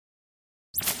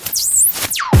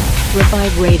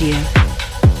Revive Radio.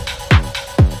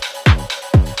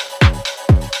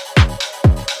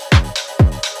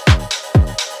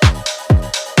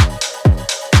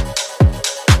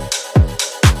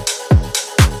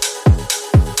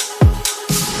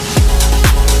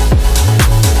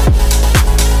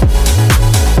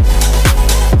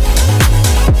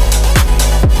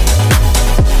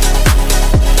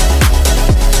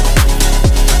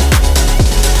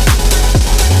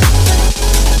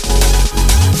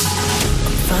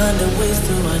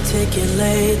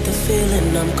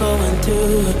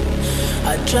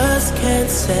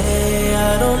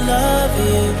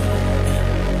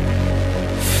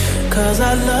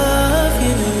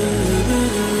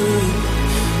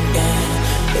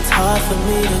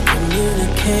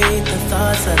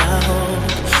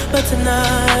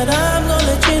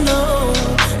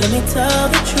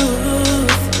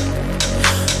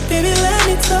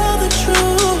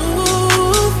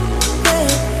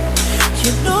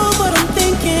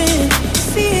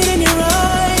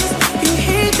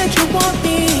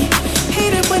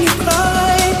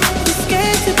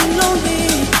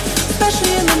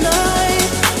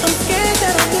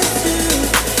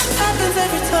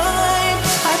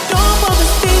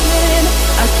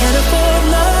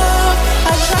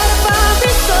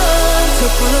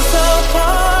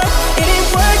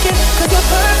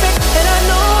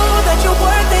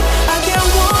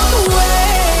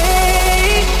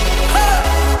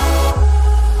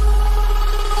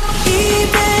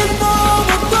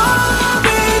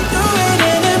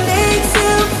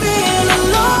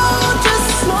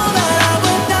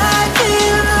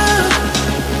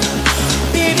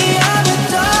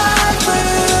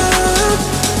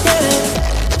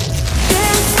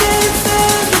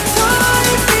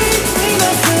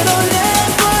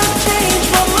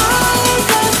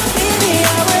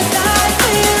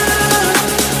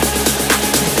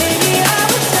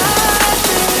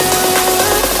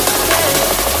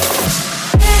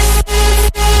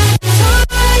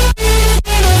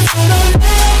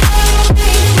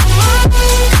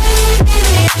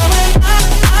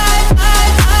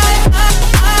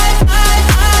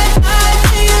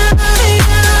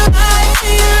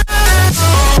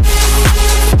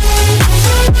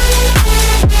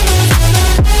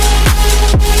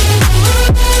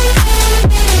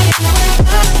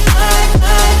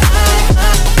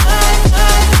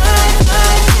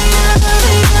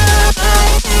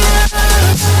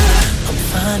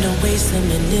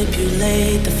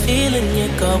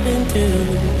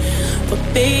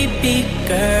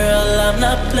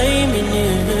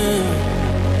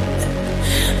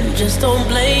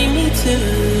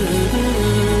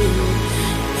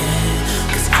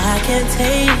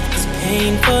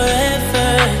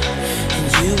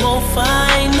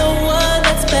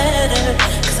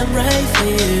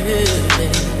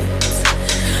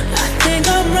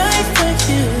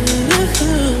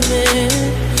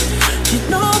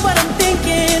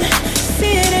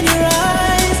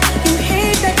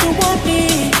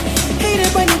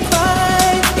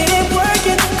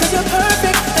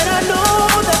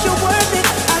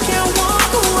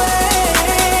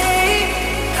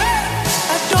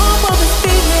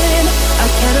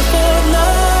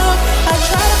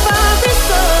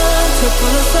 Pull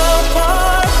us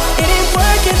apart, it ain't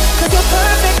working.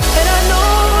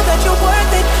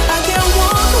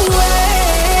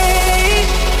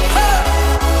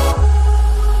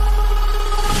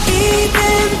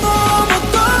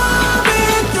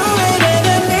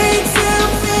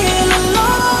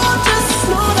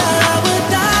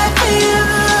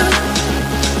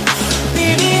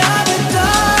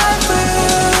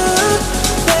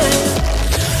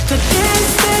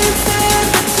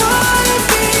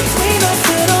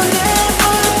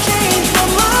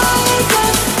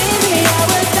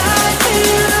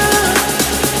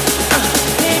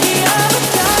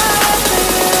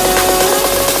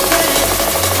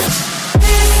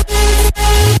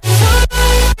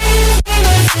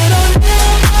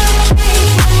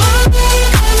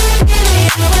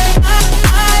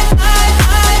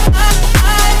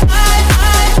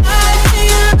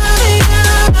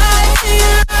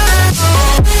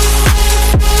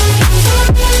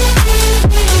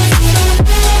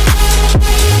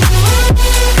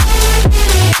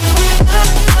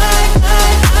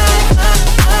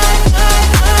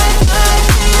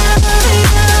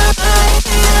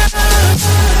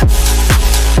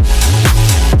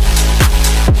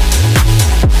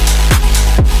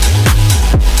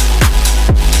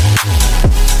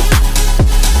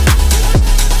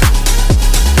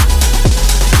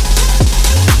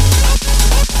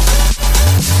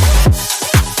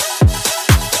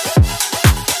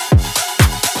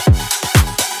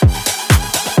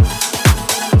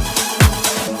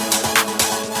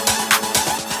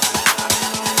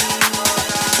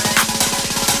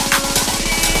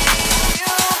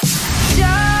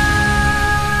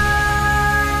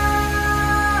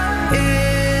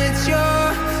 It's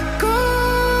your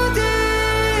golden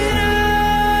hour.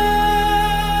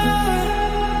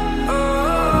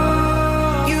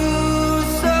 Oh, you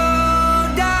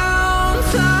slow down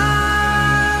time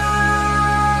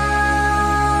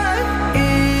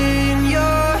in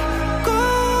your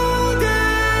golden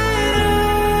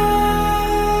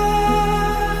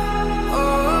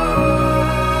hour.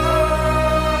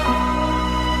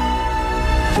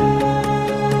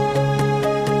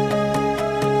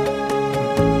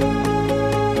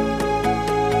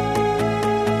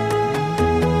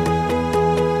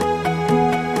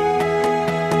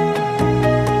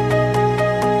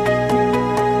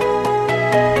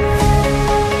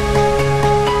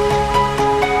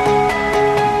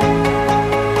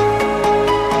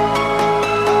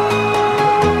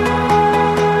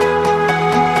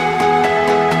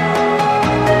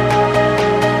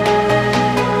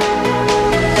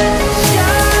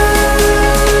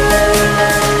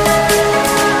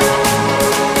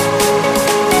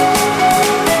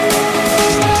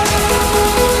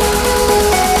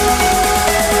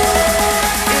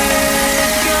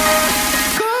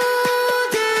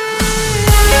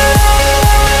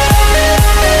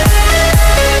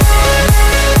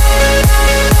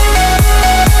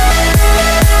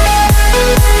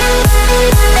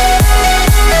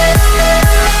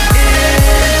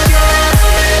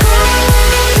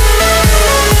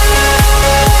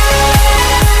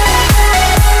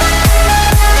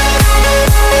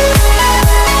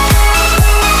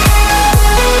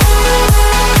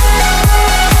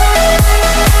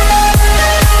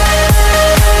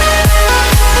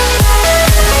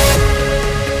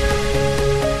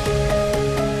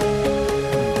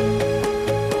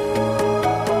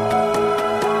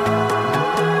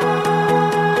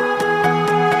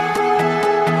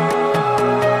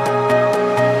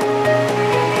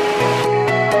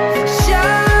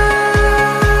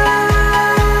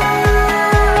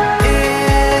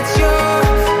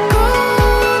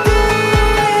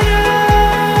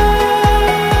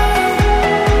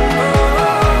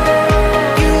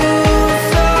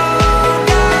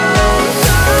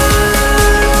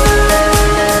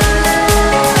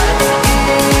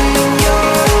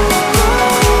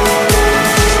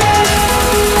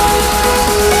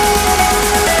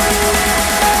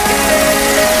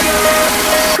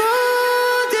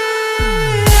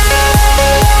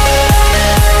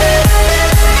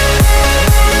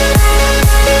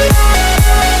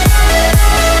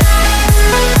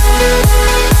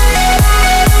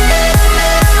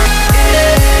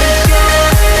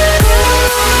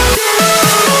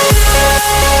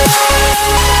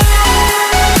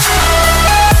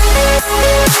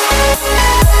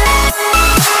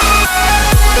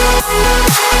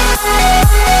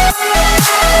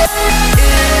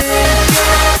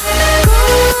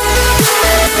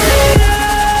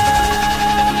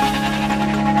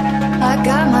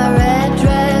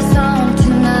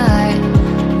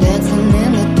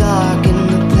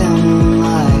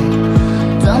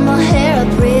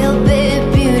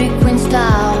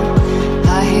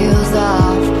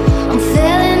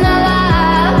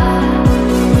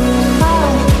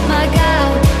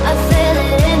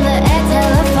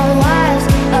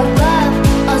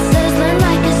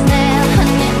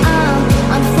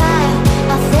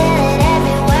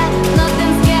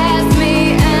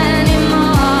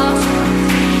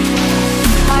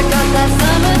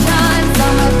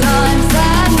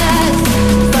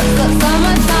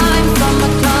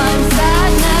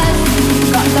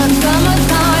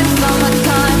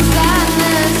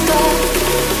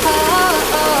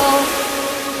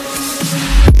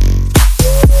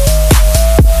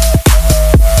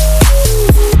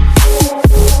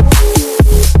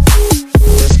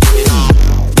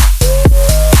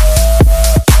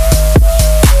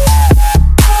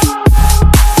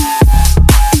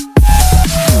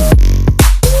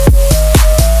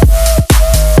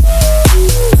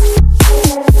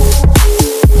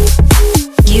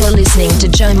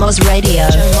 Moz Radio.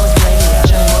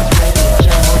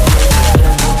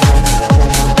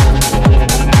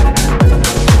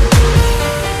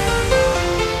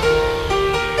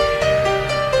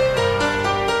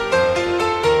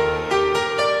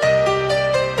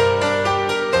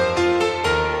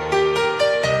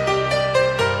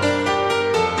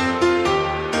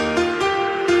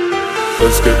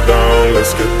 Let's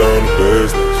get down to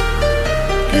business.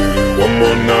 Give you one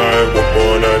more night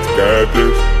to get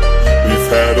this. We've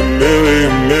had a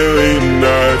million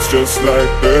nights just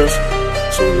like this.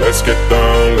 So let's get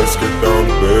down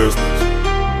to business.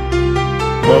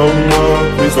 Mama,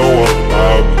 please don't walk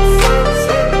about me.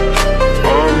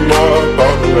 I'm not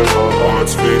about to let my heart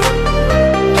speak.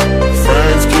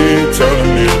 Friends keep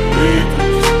telling me to leave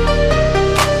this.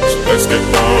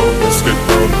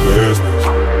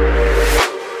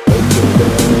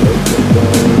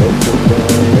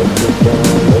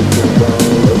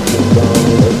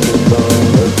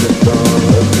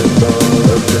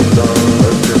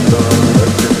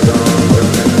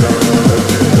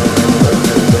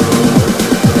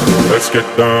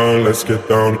 let's get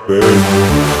down to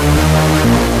business.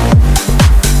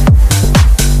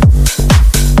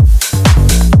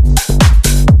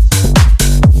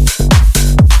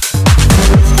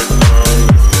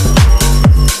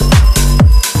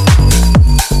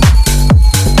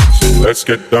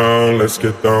 Let's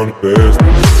get down to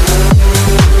business.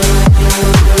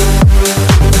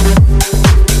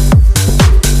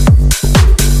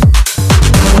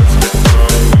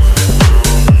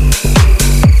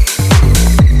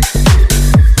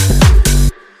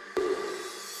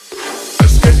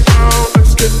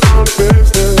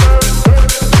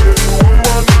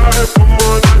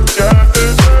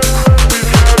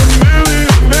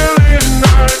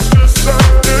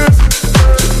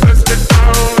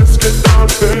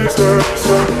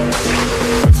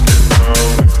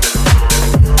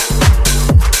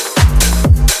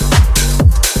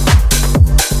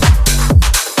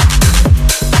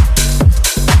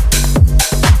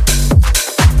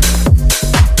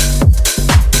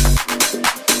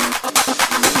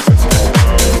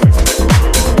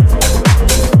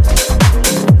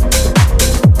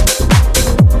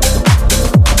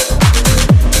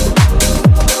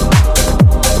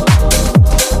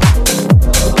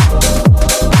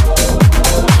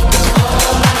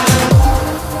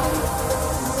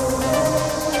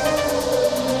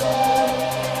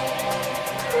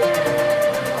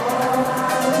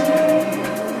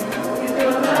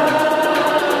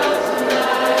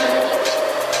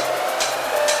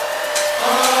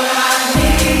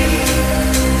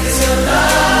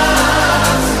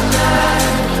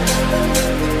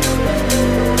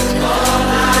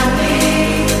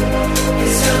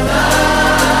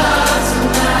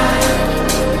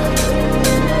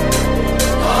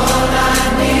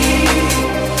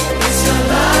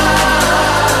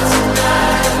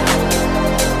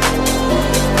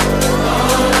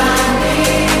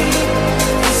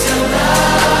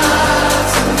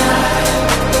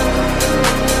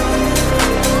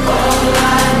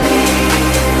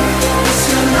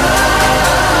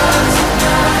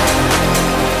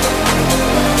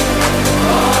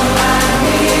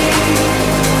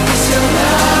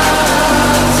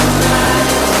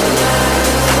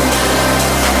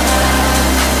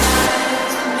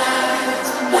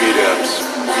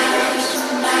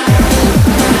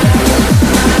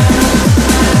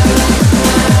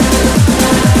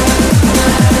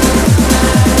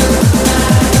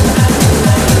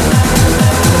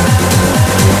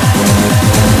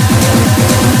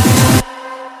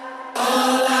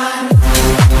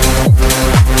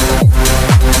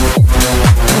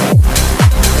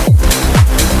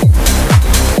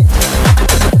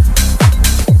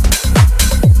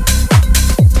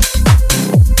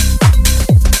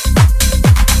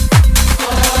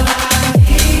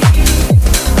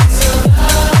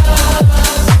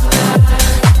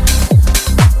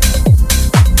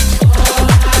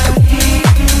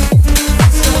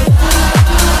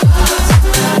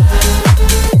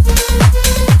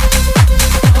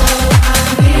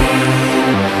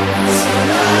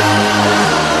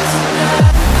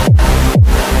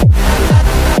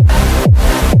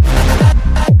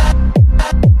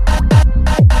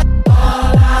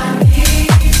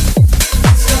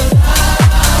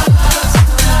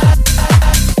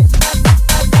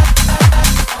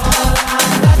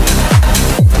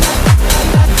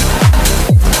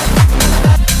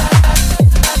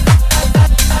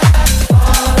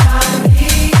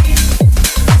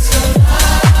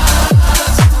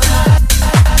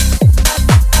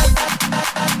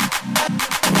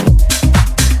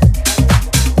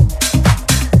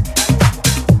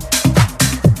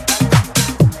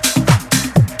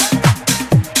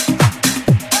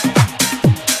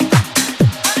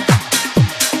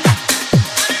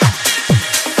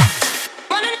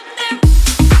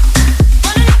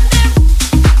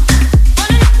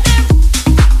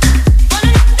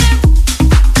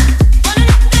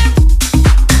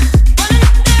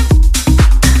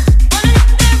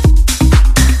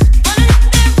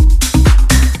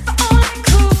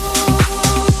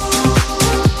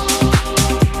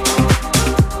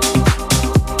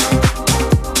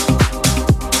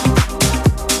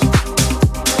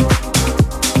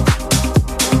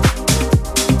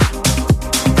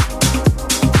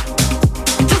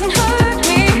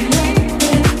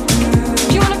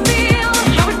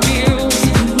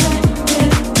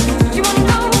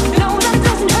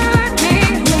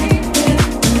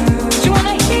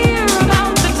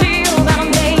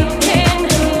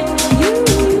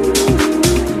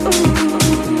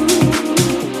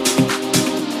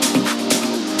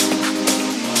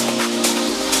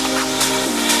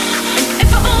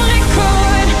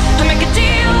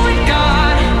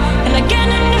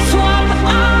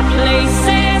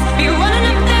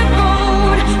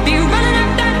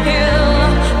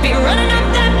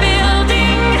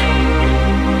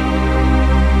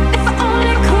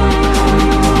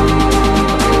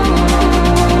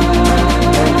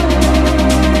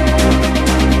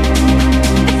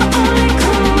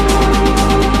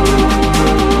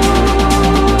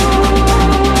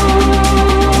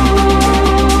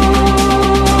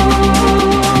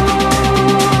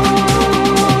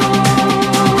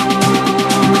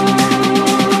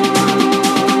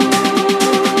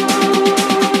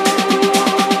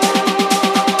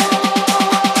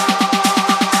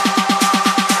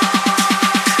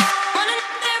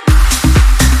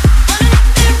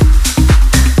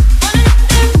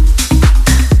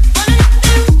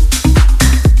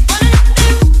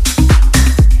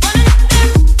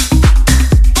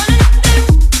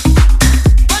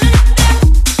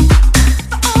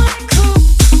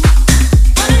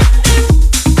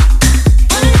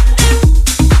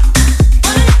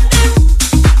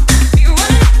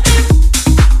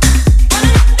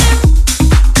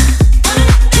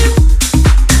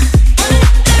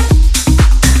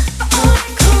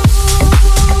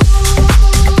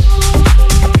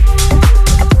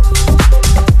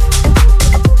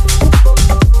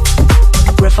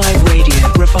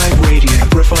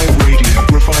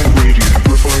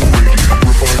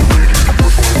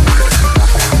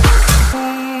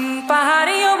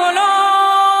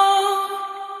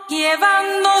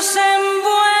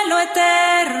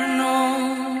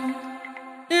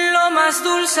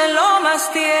 dulce, lo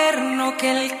más tierno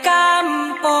que el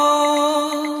campo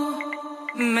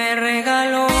me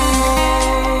regaló.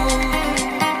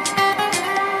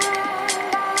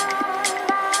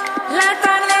 La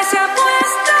tarde se ha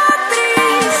puesto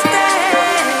triste.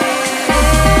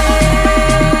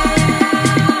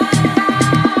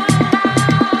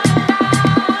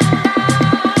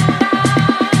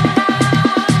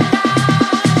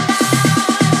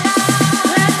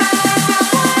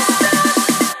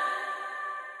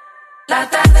 La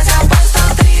tarde se ha puesto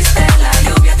triste, la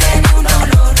lluvia tiene un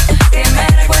olor que me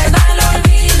recuerda al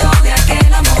olvido de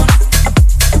aquel amor.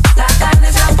 La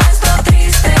tarde se ha puesto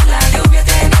triste, la lluvia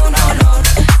tiene un olor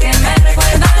que me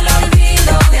recuerda al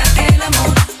olvido de aquel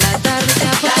amor. La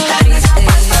tarde se ha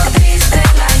puesto triste,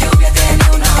 la lluvia tiene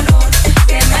un olor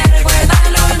que me recuerda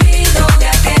al olvido de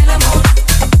aquel amor.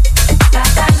 La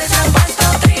tarde se ha puesto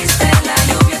triste, la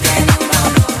lluvia tiene un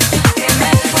olor que me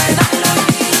recuerda al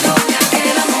olvido de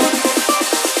aquel amor.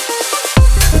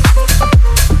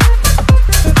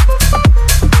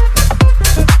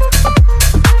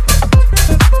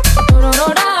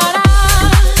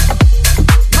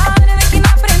 Madre, ¿de quién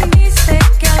aprendiste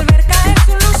que al ver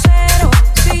caerse un lucero,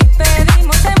 si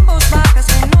pedimos en voz baja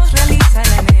se nos realiza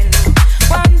el anhelo?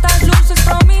 ¿Cuántas luces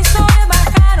promisores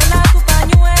bajaron a tu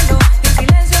pañuelo y en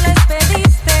silencio les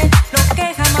pediste lo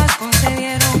que jamás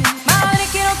concedieron? Madre,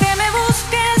 quiero que me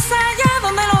busques allá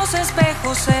donde los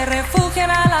espejos se refugian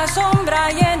a la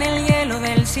sombra y en el hielo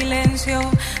del silencio.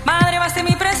 Madre, baste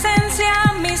mi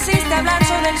presencia, me hiciste hablar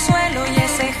sobre el suelo y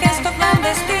ese gesto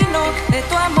clandestino de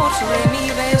tu amor sobre mi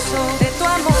beso, de tu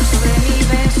amor sobre mi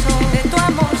beso, de tu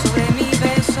amor sobre mi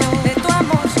beso, de tu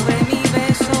amor sobre mi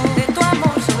beso, de tu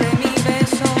amor sobre mi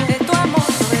beso, de tu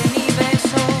amor sobre mi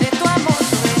beso, de tu amor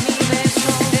sobre mi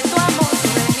beso, de tu amor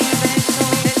sobre mi beso,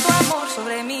 de tu amor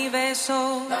sobre mi beso.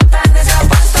 La tarde se ha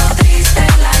puesto triste,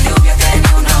 la lluvia tiene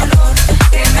un olor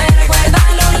que me recuerda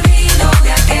al olvido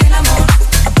de aquel amor.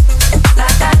 La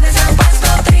tarde se ha puesto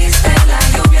triste, la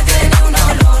lluvia tiene un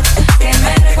olor que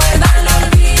me recuerda al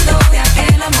olvido de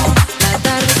aquel amor. La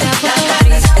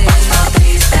tarde se ha puesto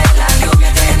triste, la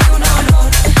lluvia tiene un olor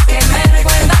que me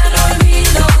recuerda al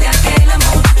olvido de aquel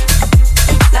amor.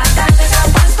 La tarde se ha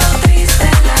puesto triste,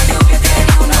 la lluvia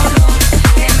tiene un olor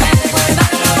que me recuerda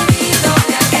al olvido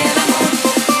de aquel amor.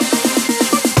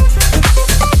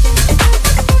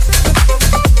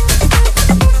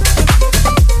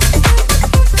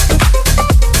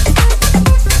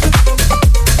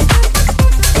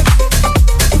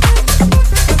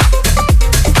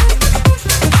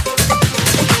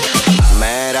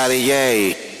 Mera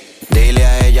DJ, dile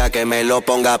a ella que me lo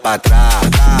ponga pa' atrás.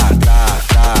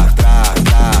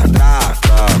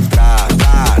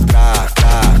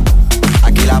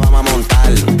 Aquí la vamos a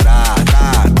montar,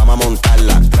 vamos a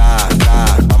montarla,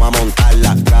 vamos a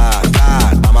montarla,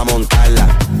 vamos a montarla.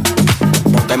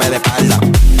 Pónteme de espalda.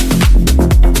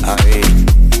 Ahí,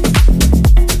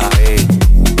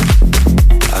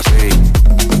 así.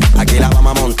 Aquí la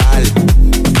vamos a montar.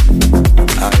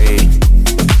 Ahí,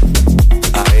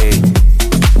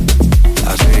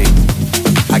 así.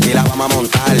 Aquí la vamos a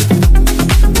montar.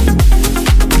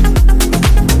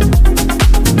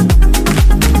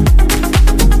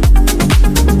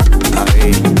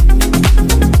 Ahí.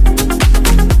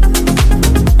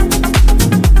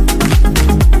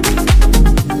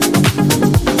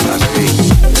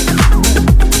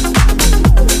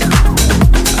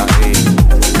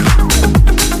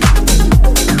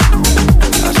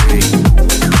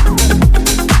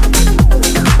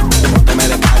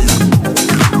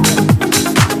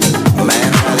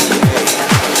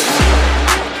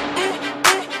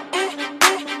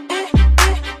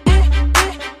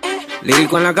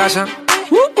 Lírico en la casa.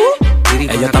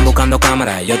 Ellos están buscando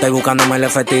cámaras, yo estoy buscándome el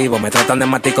efectivo. Me tratan de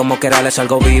matar como quiera, les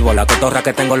salgo vivo. La cotorra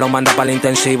que tengo lo manda para el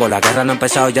intensivo. La guerra no ha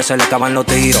empezado y ya se le acaban los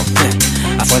tiros.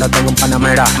 Afuera tengo un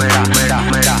panamera.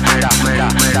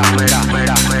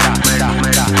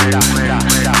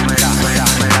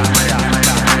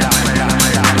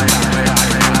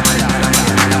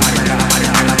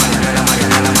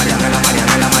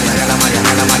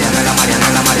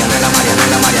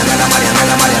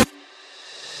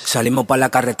 Salimos por la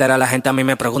carretera, la gente a mí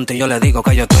me pregunta y yo le digo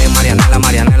que yo estoy en Marianela,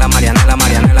 Marianela, Marianela,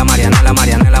 Marianela, Marianela,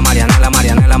 Marianela, Marianela, Marianela,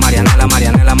 Marianela, Marianela,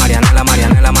 Marianela,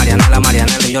 Marianela, Marianela,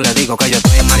 Marianela, y yo le digo que yo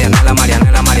estoy en Marianela,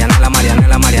 Marianela, Marianela,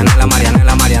 Marianela, Marianela, Marianela,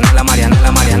 Marianela, Marianela,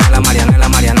 Marianela, Marianela,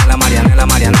 Marianela, Marianela,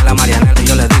 Marianela, Marianela, y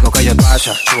yo le digo que yo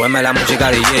pasa, súbeme la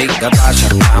música DJ, ¿qué pasa?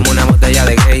 Dame una botella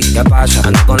de gay, ¿qué pasa?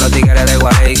 Ando con los tigres de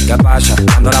Guay, ¿qué pasa?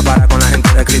 Dando la para con la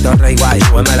gente de Cristo Rey, guay.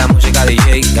 Súbeme la música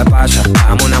DJ, ¿qué pasa?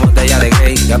 Dame una botella de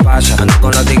gay, ¿qué pasa? Ando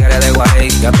con los tigres de Guay,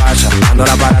 ¿qué pasa? Dando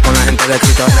la para con la gente de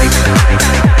Cristo Rey.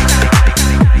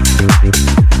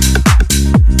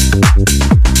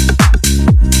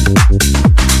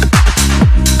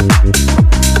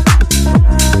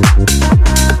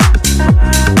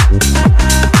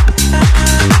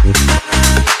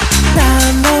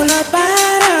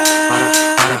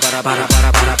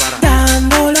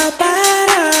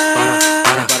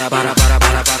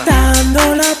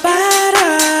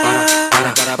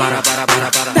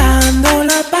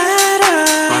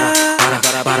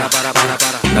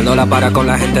 Para con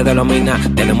la gente de Lomina.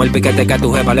 Tenemos el piquete que a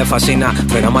tu jefa le fascina.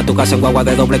 Frenamos a tu casa en guagua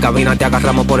de doble cabina. Te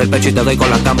agarramos por el pecho y te doy con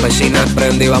la campesina.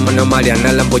 Prendí, vámonos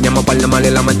Marianela. Empuñamos par de mal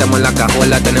y la metemos en la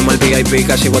cajuela. Tenemos el VIP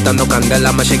casi botando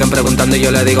candela. Me siguen preguntando y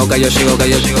yo le digo que yo sigo, que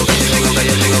yo sigo, que yo sigo, que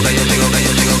yo sigo, que yo sigo, que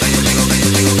yo sigo, que yo sigo, que yo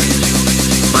sigo, que yo sigo.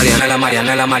 Marianela,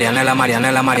 Marianela, Marianela,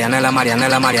 Marianela, Marianela,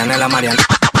 Marianela, Marianela, Marianela.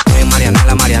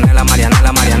 Marianela, Marianela,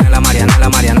 Marianela, Marianela, Marianela, Marianela,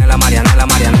 Marianela, Marianela,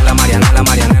 Marianela,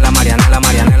 Marianela, Marianela,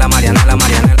 Marianela, Marianela,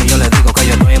 Marianela. Yo les digo que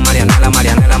yo estoy en Marianela,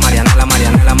 Marianela, Marianela,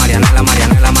 Marianela, Marianela,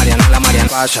 Marianela, Marianela, Marianela.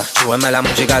 Pasa, súbeme la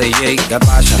música DJ, ¿qué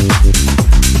pasa?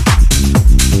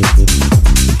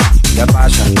 ¿Qué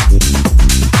pasa?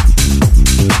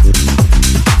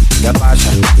 ¿Qué pasa?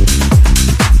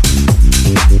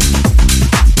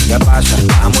 ¿Qué pasa?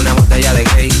 Dame una botella de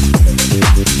gay.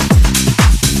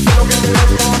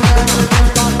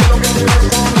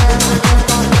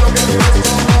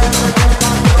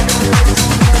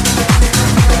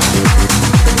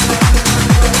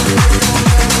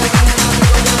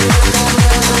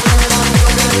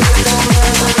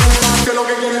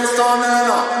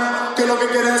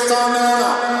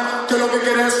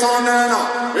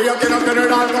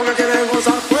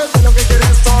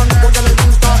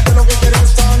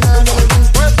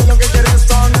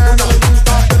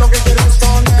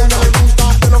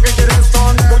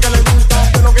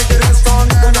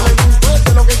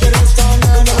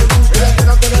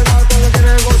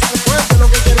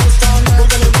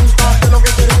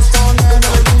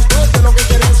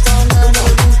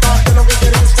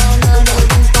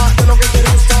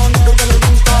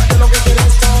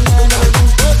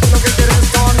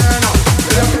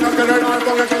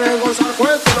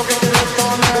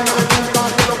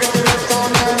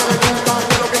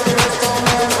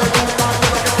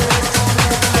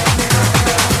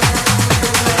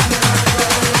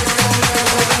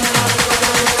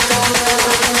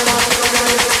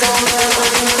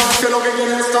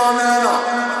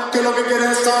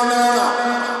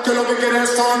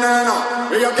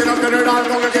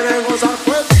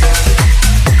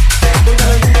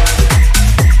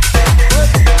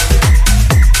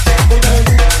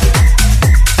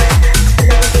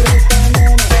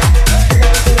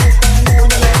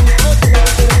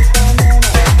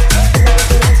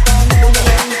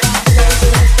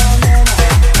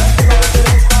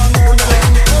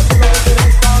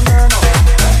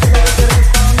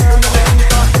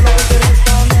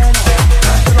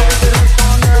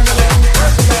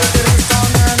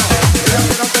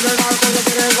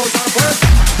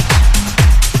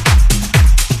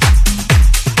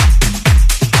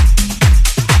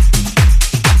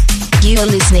 You're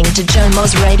listening to Joe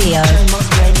Moz Radio.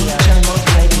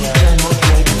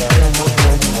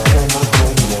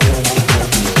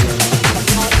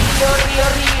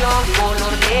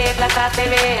 Color de plata te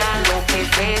vean, lo que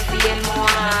ves y el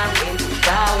Moan en tus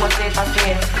aguas se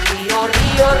pasea. Río,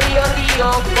 río, río, río,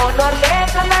 color de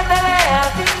plata te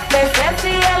vean, peces y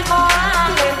el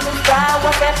Moan en tus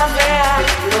aguas se pasea.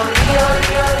 Río, río,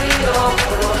 río, río,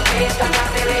 color de plata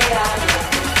te vean,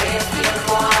 peces y el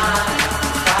Moan en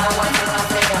tus aguas se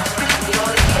pasea. Río,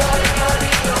 río, río,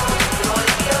 río,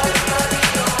 río, río, río, río,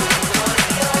 río,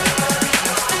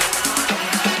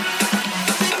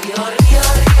 río, río,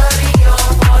 río, río,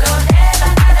 color de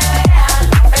plata te vean,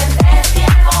 peces y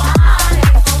el Moan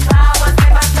en tus aguas se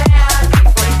pasean.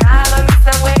 Contaban mis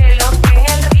abuelos que en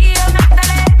el río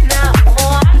Magdalena un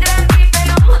Moan grande y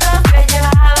peludo se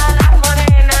llevaba las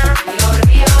morenas. Río,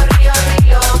 río, río,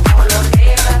 río, color de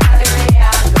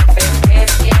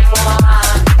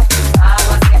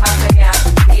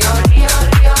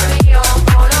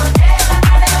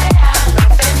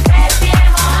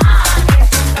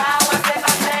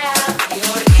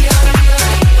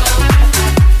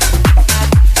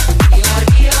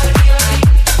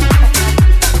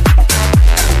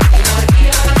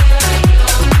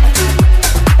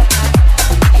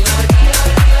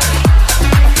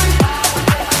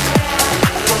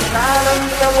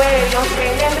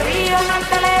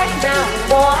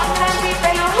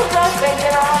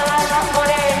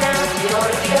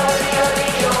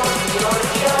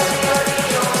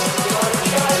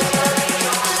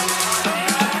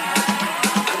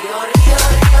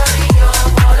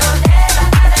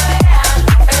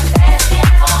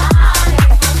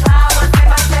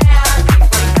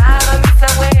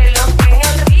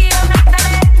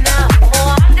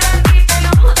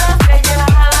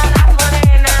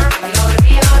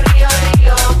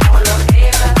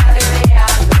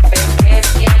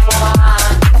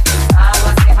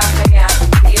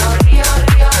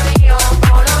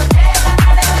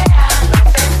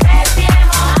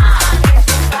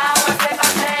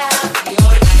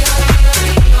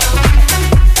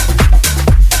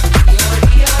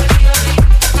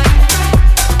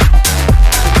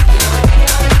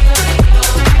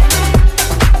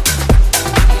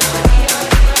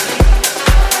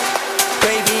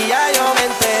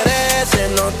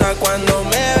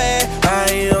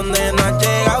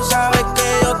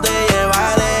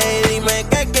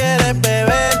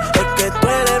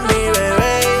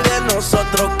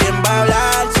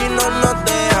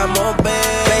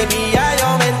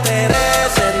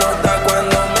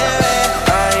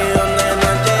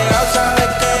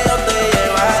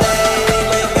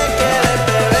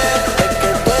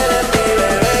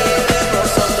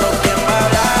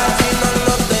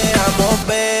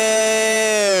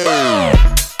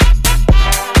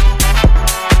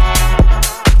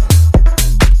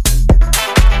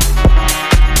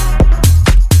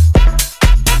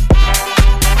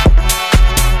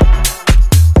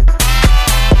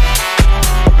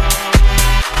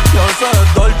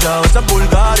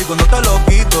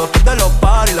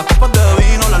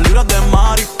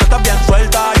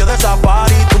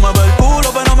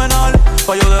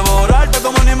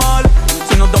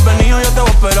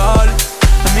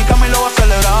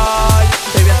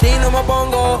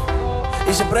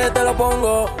y siempre te lo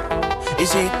pongo. Y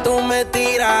si tú me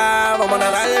tiras, vamos a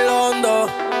nadar el hondo.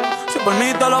 Si por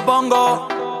mí te lo pongo,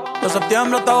 de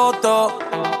septiembre hasta agosto.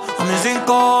 A mis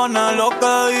 5 lo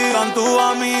que digan tu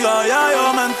amiga, ya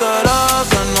yo me enteré.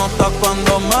 Se nota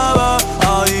cuando me ves,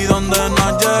 ahí donde no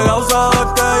has llegado, sabes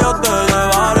que yo te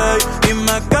llevaré.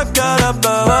 Dime qué quieres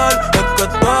beber, es que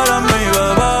tú eres mi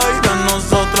bebé. Y de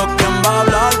nosotros quién va a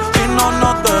hablar, si no,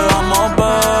 no te vamos a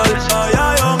ver. Ya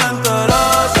yo me enteré,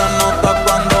 se nota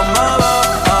cuando me ves,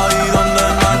 ahí donde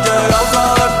no has llegado,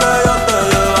 sabes que yo te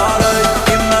llevaré.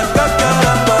 Dime qué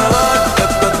quieres beber,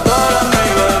 es que tú eres mi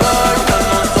bebé. Y de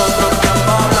nosotros quién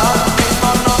va a hablar, si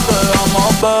no, no te vamos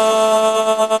a ver.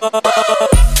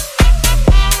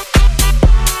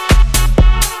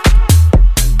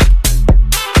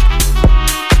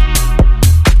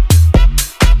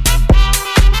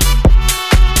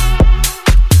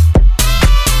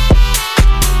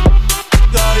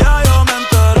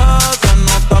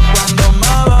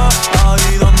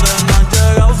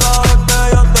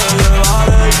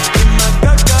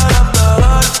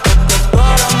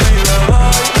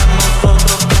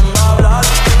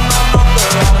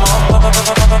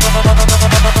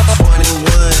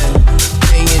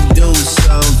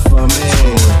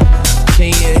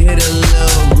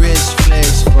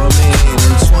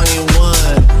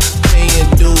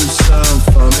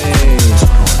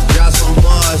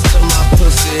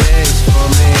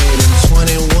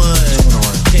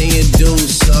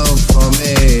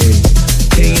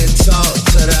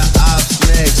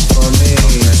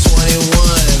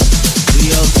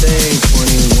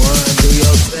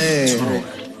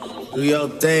 Do your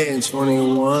thing,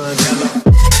 21.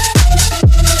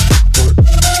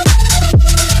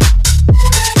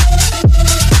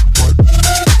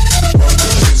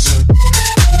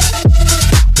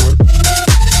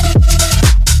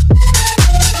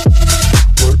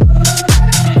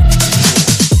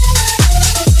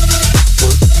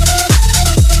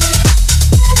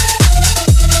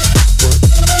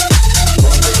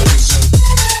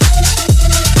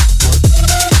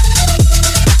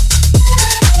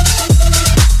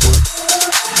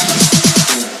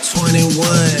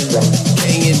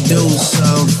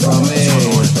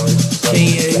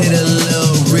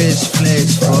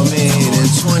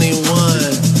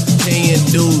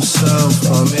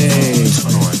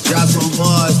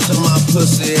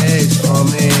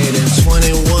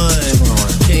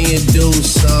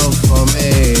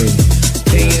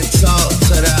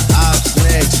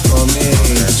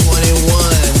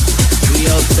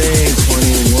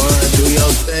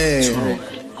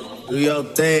 Do your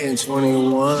thing,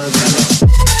 21.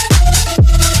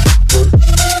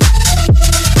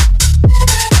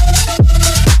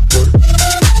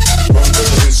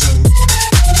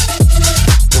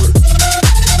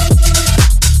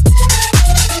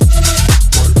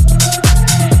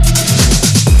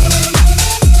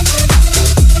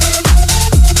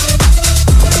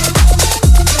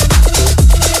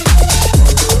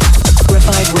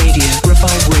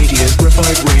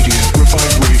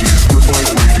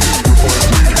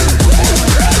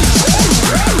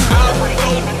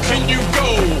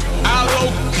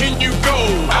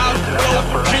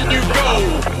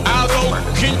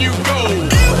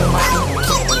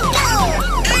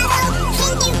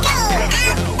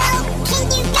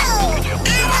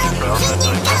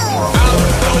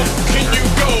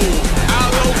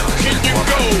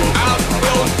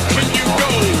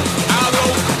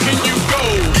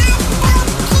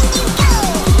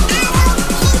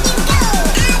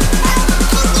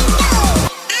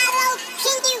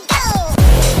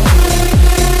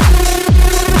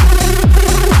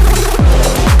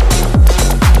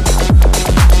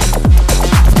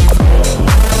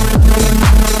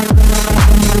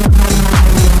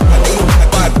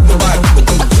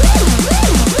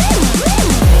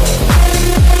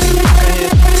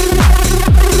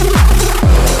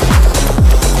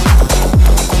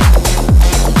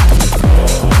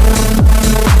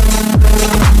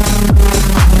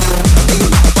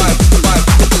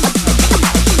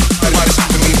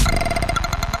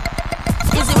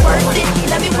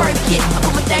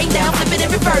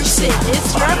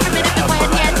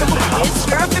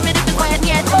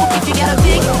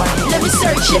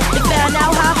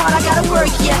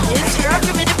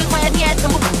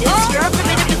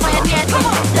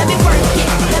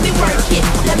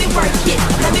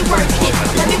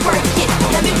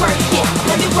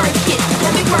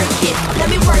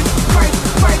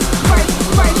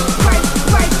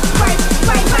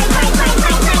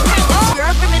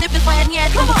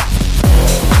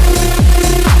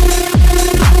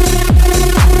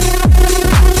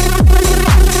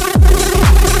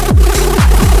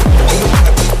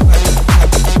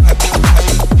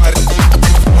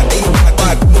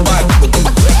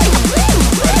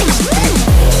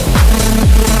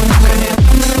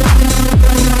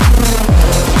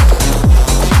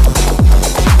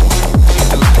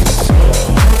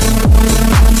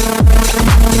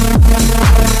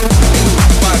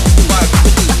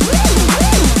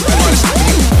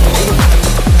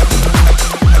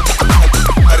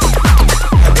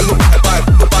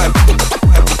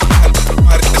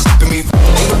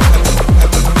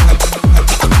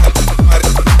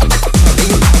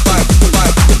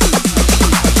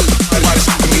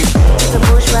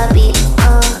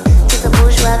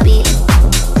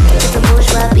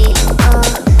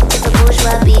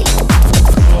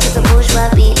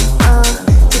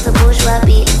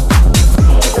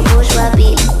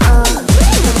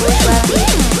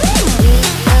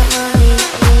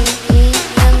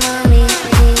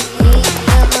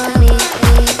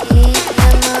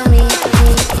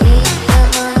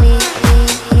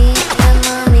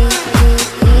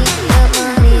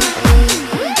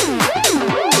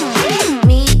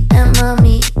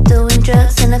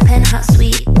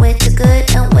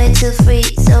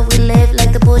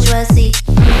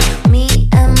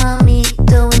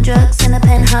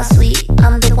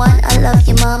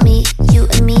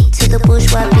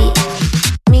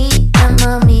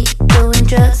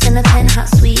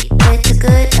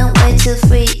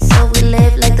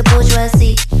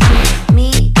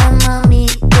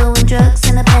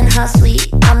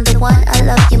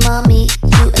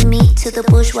 to the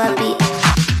bourgeois beat.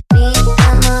 Me,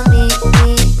 I'm a me,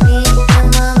 me, me,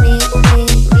 I'm a me, me,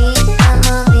 me, I'm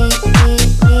a me, me,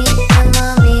 me, I'm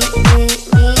a me, me,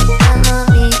 me, I'm a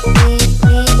me, me,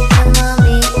 me, I'm a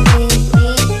me, me, me,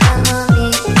 I'm a me,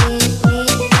 me, me,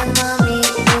 I'm a me,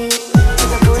 me, to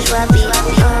the bourgeois beat,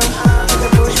 to the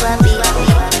bourgeois beat,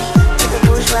 to the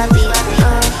bourgeois beat,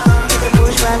 to the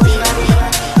bourgeois beat,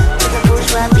 to the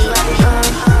bourgeois beat,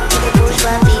 to the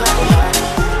bourgeois beat,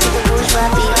 to the bourgeois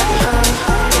beat,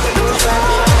 to the bourgeois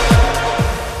beat.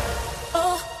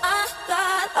 Oh my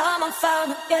God, I'm on fire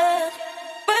again.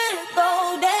 Red,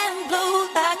 gold, and blue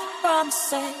like you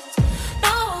promised.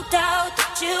 No doubt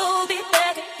that you'll be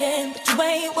back again, but you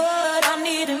ain't what I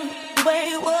need him. You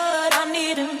ain't what I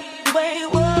need him. You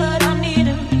ain't what I need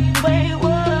him. You ain't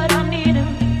what I need him.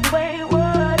 You ain't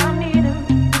what I need him.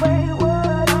 You ain't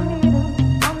what I need him.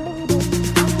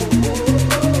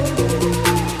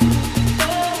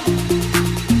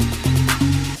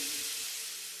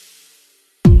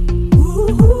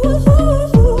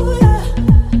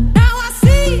 Now I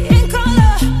see in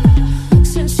color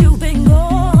since you've been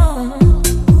gone.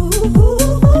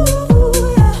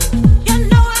 You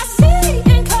know I see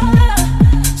in color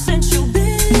since you've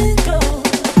been gone.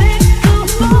 Think of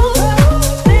more,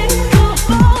 think of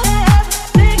more,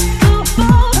 think of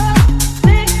more,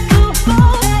 think of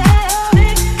more,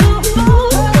 think of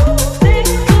more,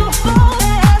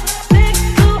 think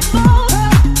of more,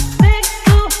 think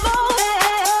of more.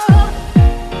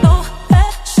 No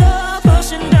pressure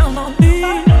pushing down on me.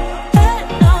 Head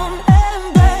numb and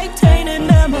black tainted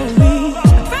memories.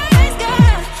 Praise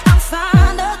God, I'm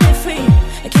finally free.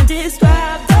 I can't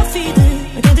describe the feeling.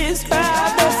 I can't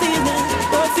describe the feeling.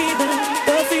 The feeling.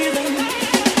 The feeling.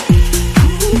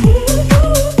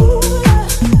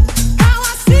 Now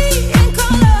I see in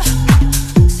color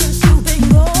since you've been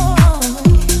gone.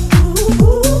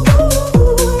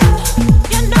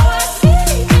 You know I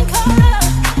see in color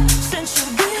since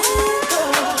you've been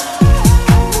gone.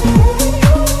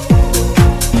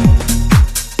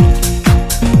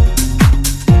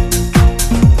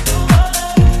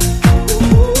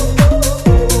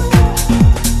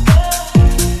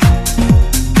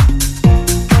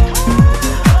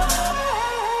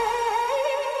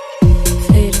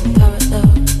 Fading parallel,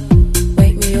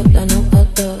 wake me up like no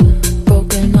other.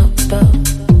 Broken up spell,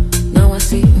 now I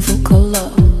see in full color.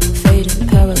 Fading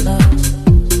parallels,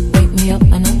 wake me up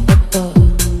like no other.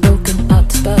 Broken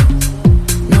up spell,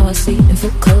 now I see in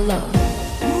full color.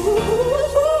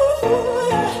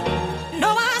 No,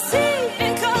 I see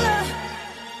in color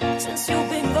since you've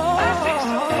been gone.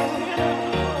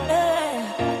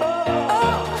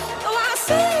 Oh, I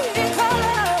see in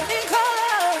color, in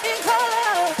color, in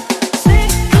color.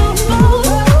 Think of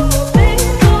more, think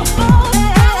of more.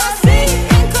 Now I see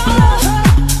in color.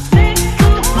 Think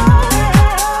of more,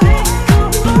 think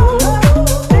of more,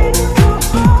 think of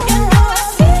more. You know I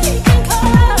see in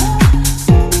color.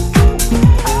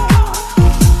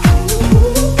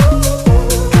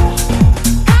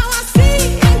 Now I see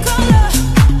in color.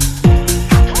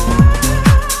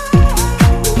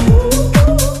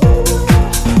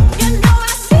 You know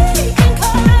I see in color.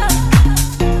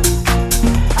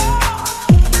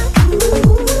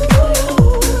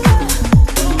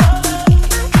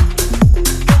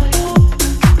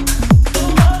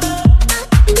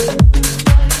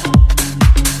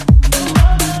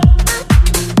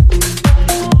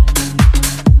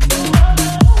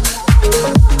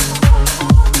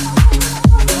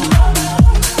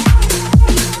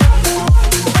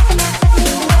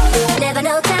 Never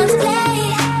know time to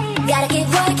play. Gotta keep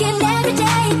working every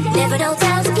day. Never know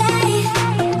time to play.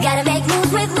 Gotta make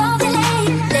moves with no delay.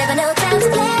 Never know time to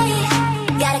play.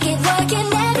 Gotta keep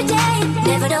working every day.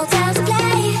 Never know time to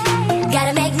play.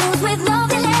 Gotta make moves with no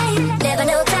delay. Never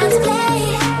know time to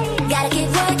play. Gotta keep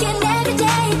working every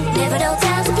day. Never know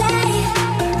time to play.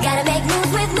 Gotta make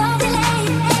moves with no delay.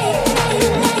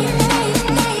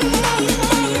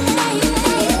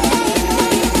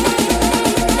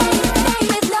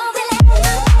 With no delay.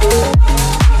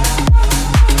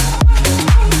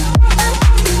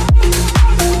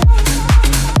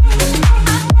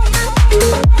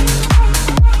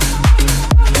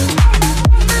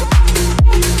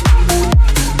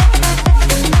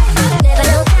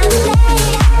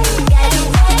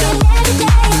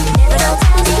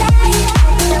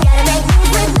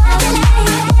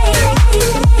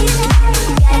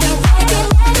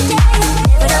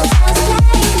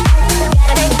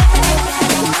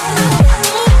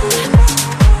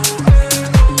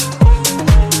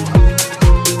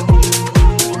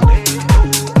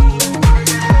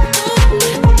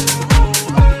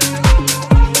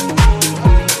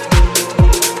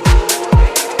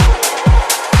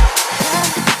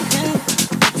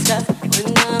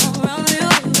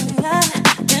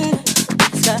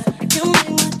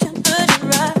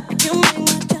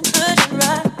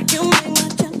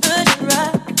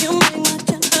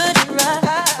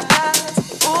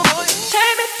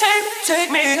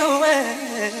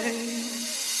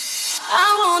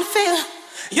 feel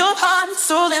your heart and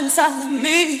soul inside of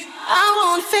me. I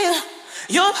wanna feel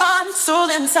your heart and soul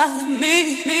inside of me.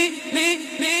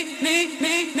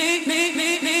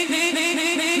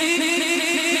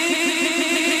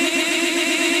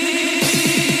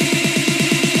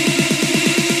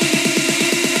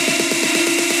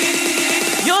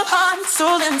 Your heart and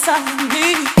soul inside of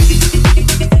me.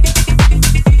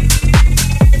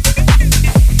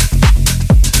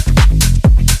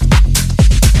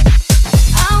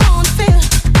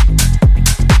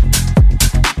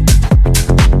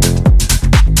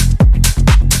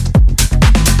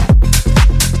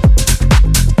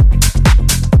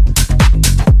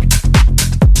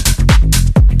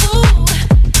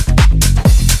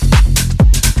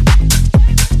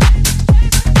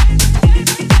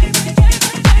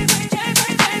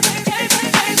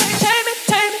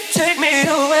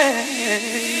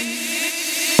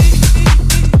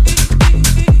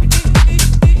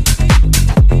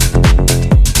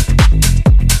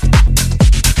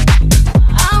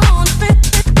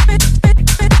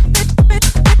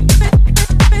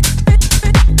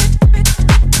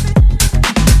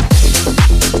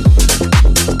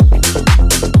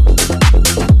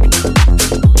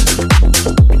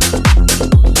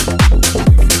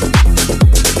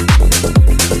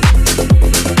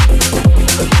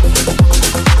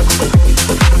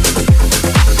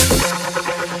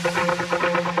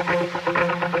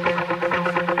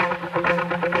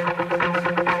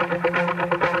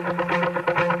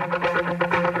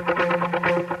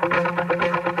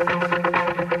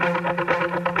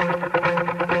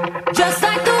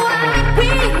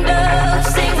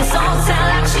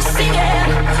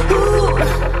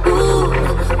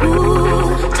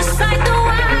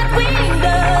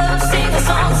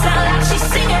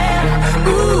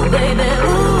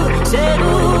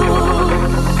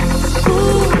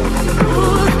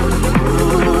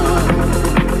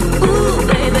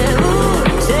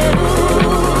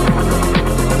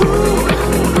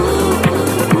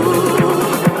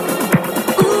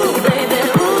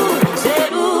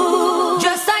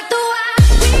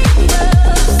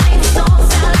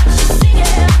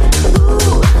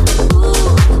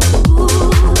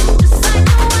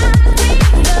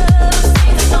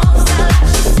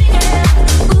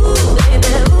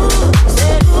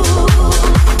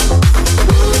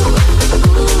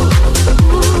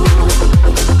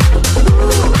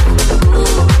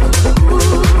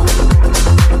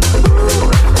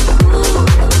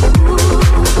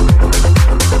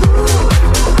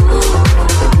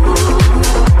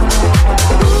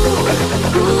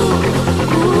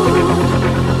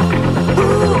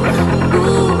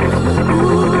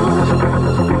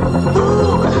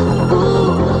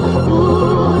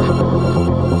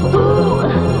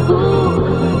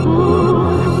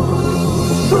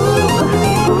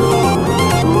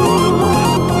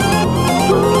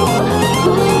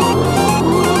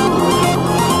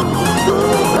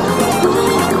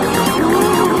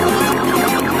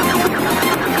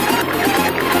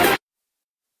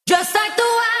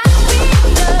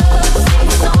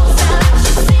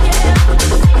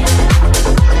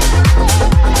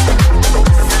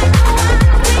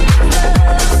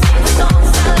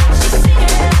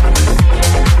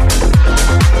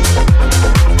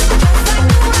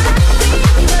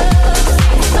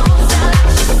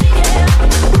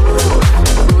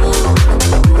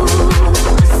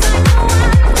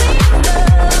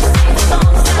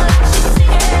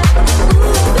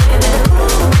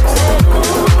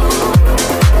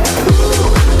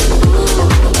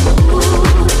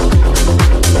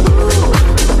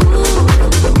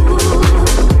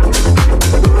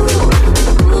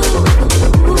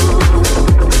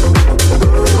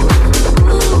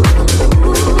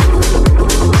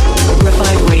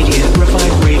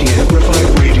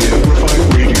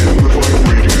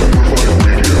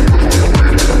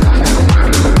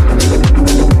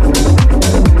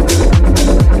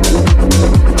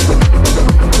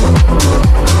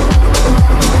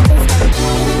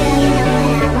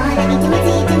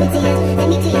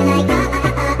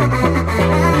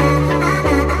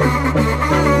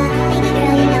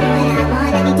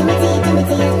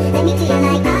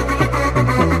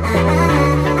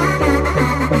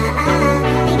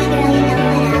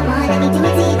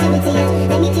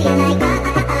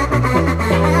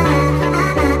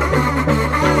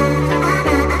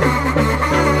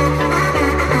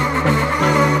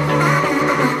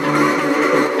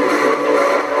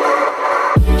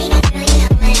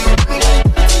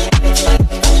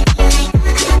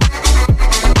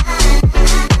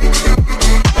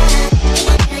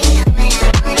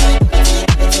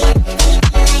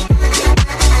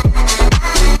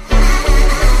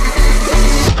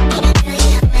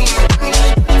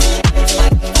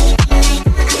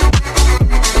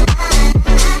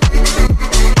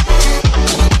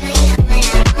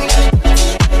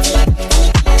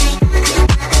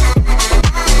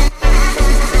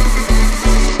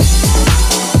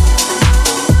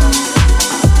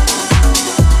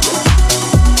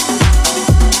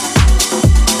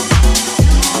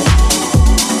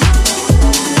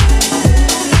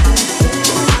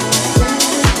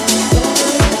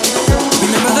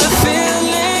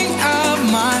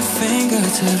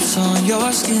 fingertips on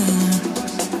your skin,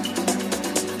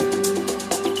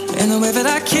 and the way that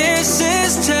our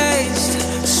kisses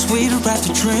taste sweeter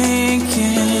after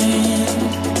drinking,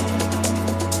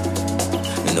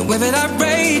 and the way that I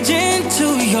rage into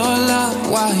your love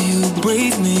while you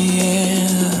breathe me in,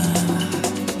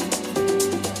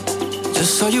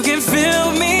 just so you can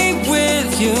fill me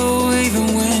with you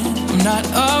even when I'm not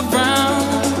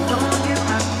around.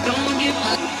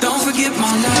 Don't forget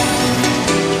my love.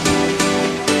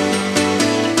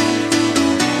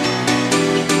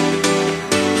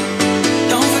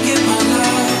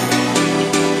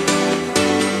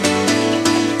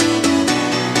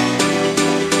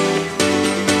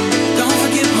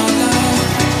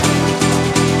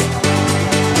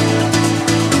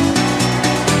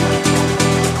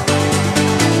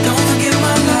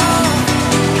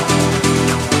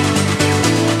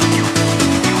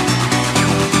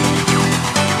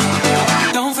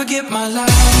 My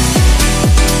love.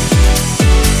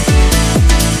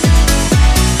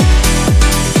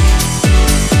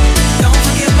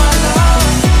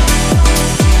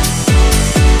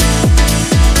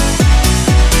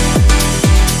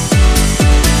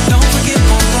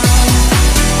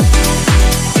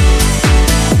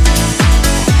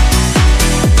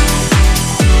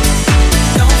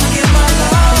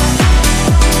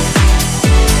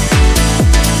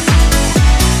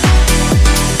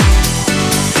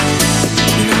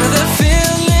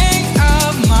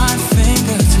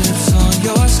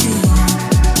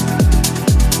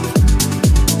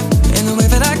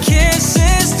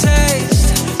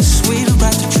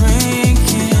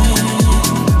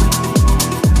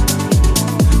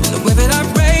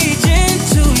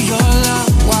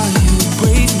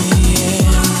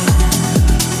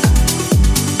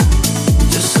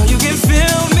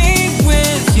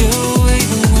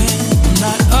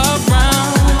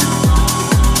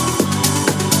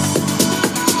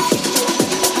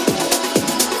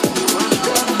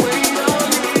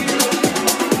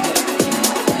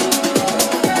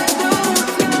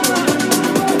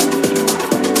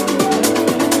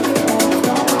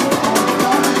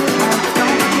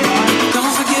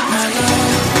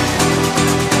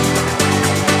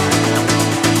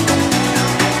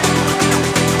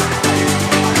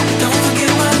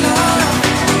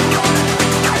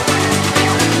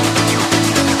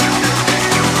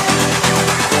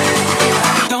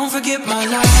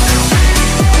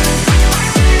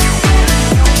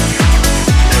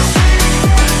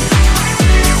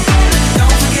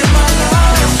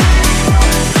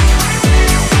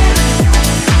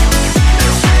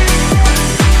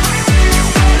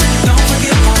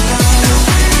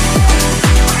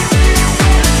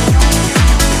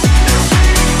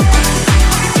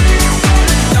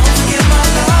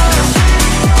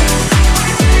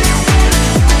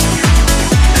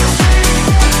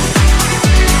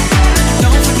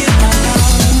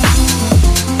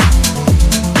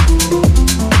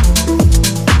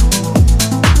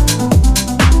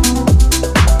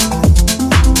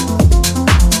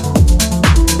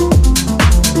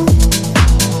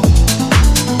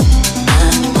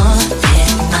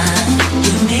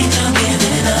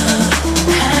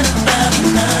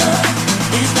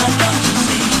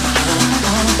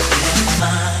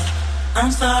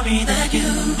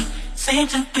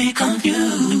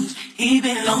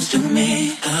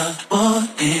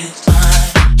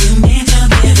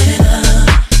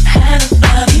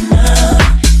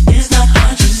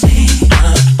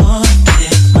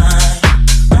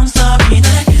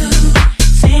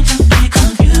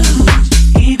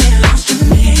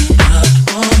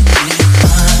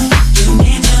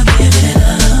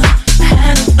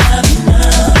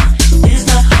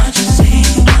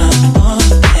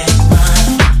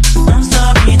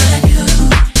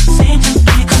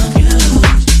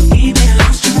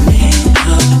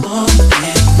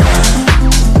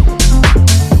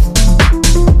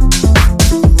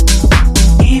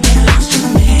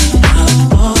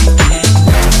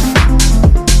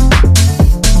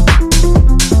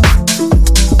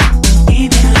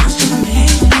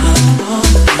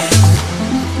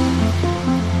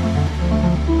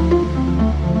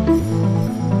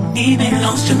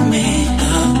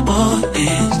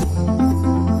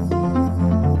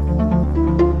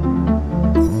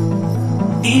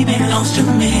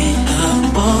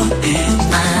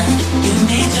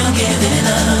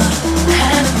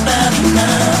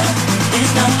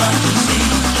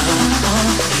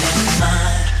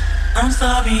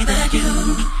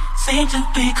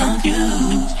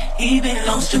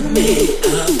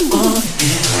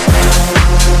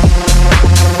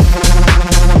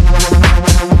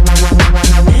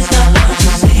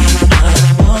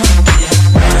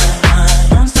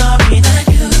 I'm sorry that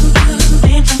you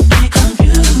seem to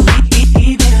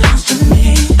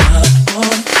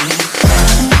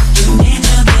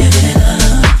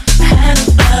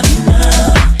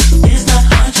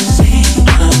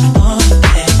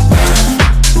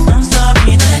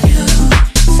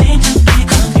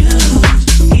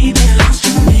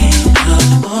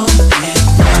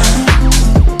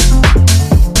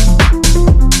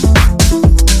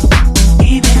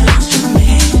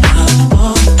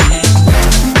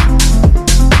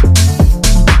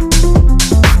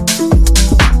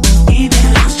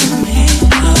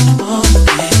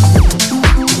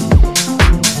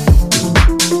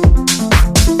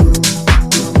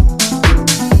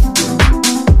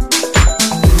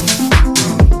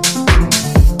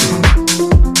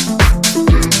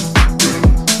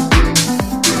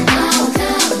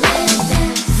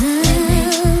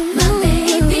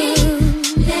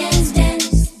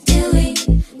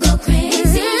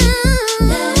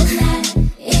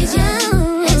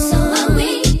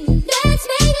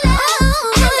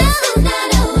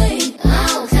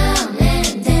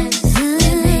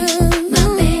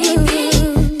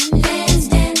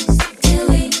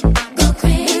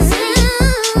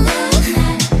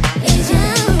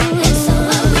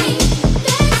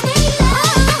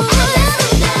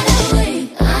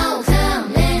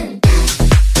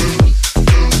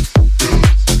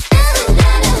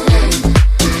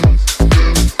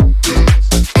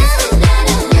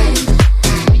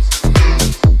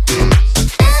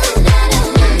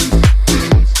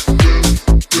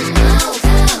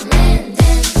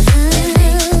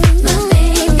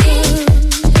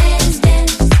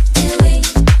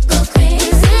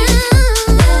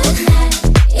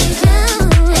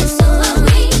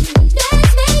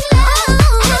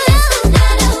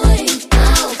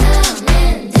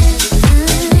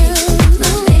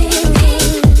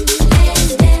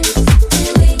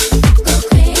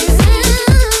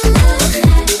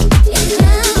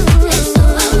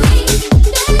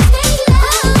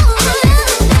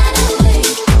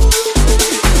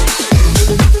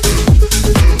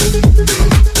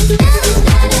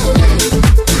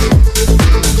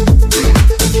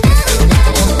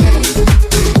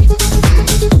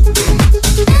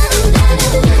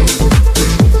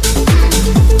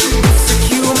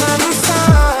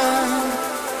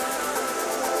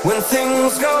when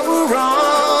things go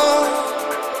wrong,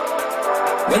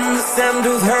 when the sound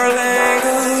of her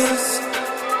lingers,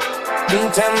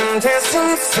 when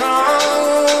temptation's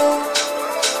strong,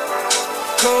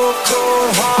 cold,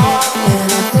 cold heart.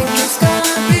 And I think it's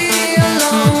gonna be a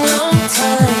long, long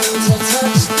time till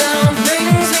touchdown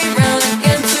brings me round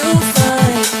again to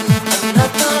find I'm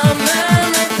not the man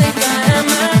I think I am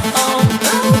at all.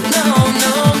 No, no,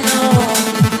 no, no.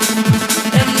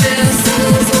 And this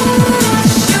is what I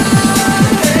should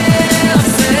have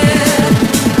said.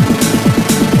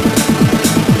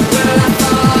 Well, I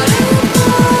thought it,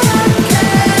 but I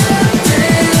kept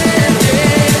it.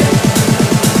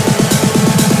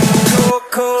 Cold,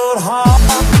 cold heart.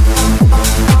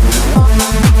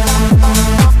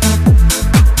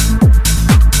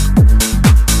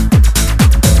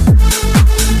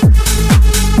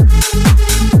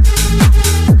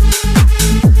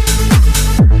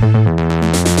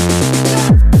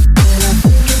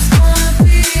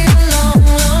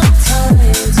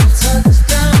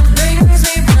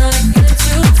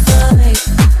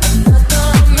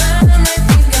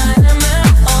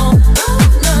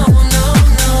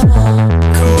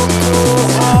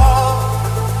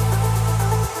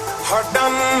 Heart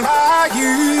done by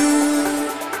you.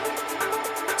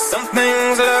 Some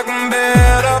things look better.